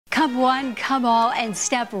Come one, come all, and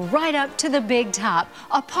step right up to the big top.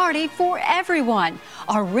 A party for everyone.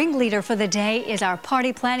 Our ringleader for the day is our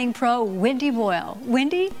party planning pro, Wendy Boyle.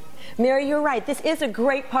 Wendy? Mary, you're right. This is a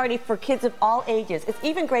great party for kids of all ages. It's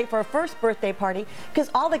even great for a first birthday party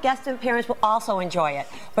because all the guests and parents will also enjoy it.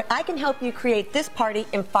 But I can help you create this party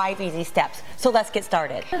in 5 easy steps. So let's get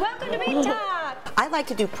started. Welcome to Big Top. I like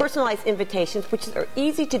to do personalized invitations, which are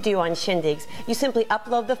easy to do on Shindigz. You simply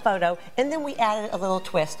upload the photo, and then we added a little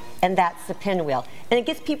twist, and that's the pinwheel. And it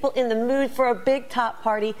gets people in the mood for a big top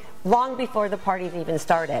party long before the party's even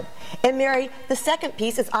started. And Mary, the second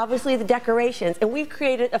piece is obviously the decorations, and we've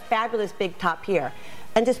created a fabulous big top here.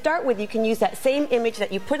 And to start with, you can use that same image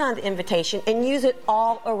that you put on the invitation and use it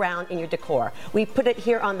all around in your decor. We put it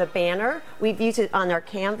here on the banner, we've used it on our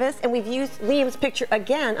canvas, and we've used Liam's picture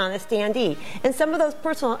again on a standee. And some of those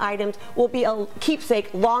personal items will be a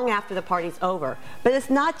keepsake long after the party's over. But it's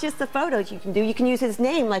not just the photos you can do. You can use his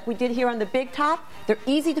name like we did here on the big top. They're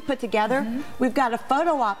easy to put together. We've got a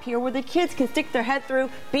photo op here where the kids can stick their head through,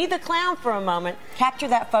 be the clown for a moment, capture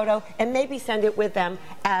that photo, and maybe send it with them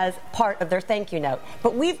as part of their thank you note.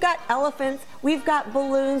 But we've got elephants, we've got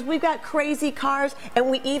balloons, we've got crazy cars, and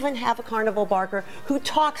we even have a carnival barker who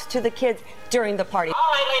talks to the kids during the party.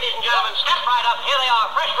 All right, ladies and gentlemen, step right up. Here they are,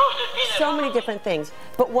 fresh roasted peanuts. So many different things.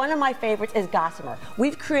 But one of my favorites is gossamer.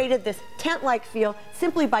 We've created this tent-like feel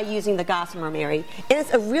simply by using the gossamer, Mary. And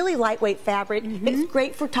it's a really lightweight fabric. It's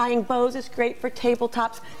great for tying bows. It's great for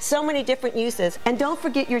tabletops. So many different uses. And don't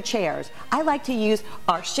forget your chairs. I like to use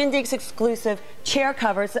our Shindigz exclusive chair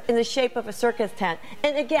covers in the shape of a circus tent.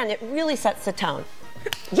 And again, it really sets the tone.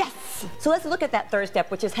 Yes! So let's look at that third step,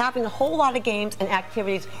 which is having a whole lot of games and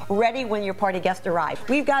activities ready when your party guests arrive.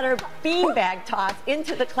 We've got our beanbag toss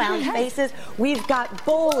into the clowns' faces. We've got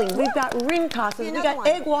bowling. We've got ring tosses. We've got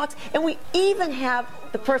egg walks. And we even have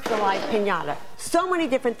the personalized piñata. So many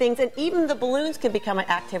different things, and even the balloons can become an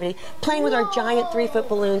activity, playing with our giant 3-foot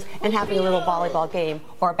balloons and having a little volleyball game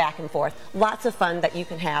or back and forth. Lots of fun that you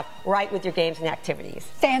can have right with your games and activities.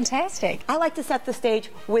 Fantastic. I like to set the stage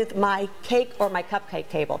with my cake or my cupcake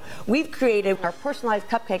table. We've created our personalized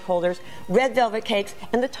cupcake holders, red velvet cakes,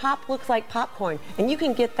 and the top looks like popcorn. And you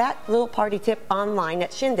can get that little party tip online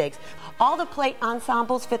at Shindigz. All the plate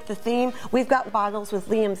ensembles fit the theme. We've got bottles with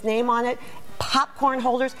Liam's name on it, popcorn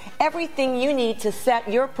holders, everything you need to set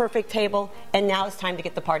your perfect table, and now it's time to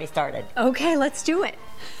get the party started. Okay, let's do it.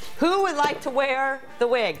 Who would like to wear the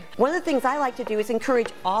wig? One of the things I like to do is encourage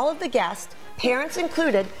all of the guests, parents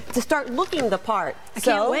included, to start looking the part. I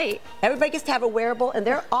can't wait. Everybody gets to have a wearable, and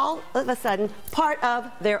they're all of a sudden part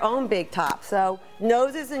of their own big top. So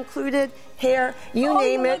noses included, hair, you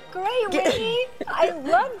name it. Look great, Wendy. I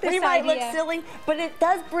love this We might idea. look silly, but it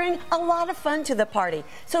does bring a lot of fun to the party.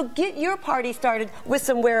 So get your party started with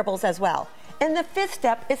some wearables as well. And the fifth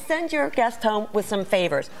step is send your guests home with some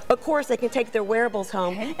favors. Of course, they can take their wearables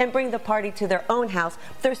home and bring the party to their own house.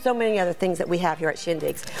 But there's so many other things that we have here at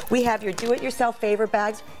Shindigz. We have your do-it-yourself favor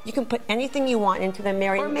bags. You can put anything you want into them,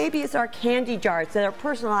 Mary. Or maybe it's our candy jars that are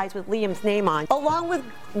personalized with Liam's name on, along with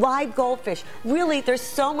live goldfish. Really, there's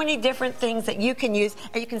so many different things that you can use,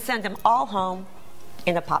 and you can send them all home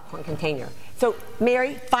in a popcorn container. So,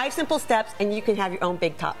 Mary, 5 simple steps, and you can have your own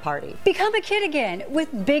big top party. Become a kid again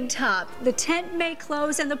with Big Top. The tent may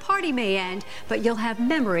close and the party may end, but you'll have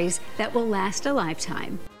memories that will last a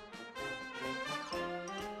lifetime.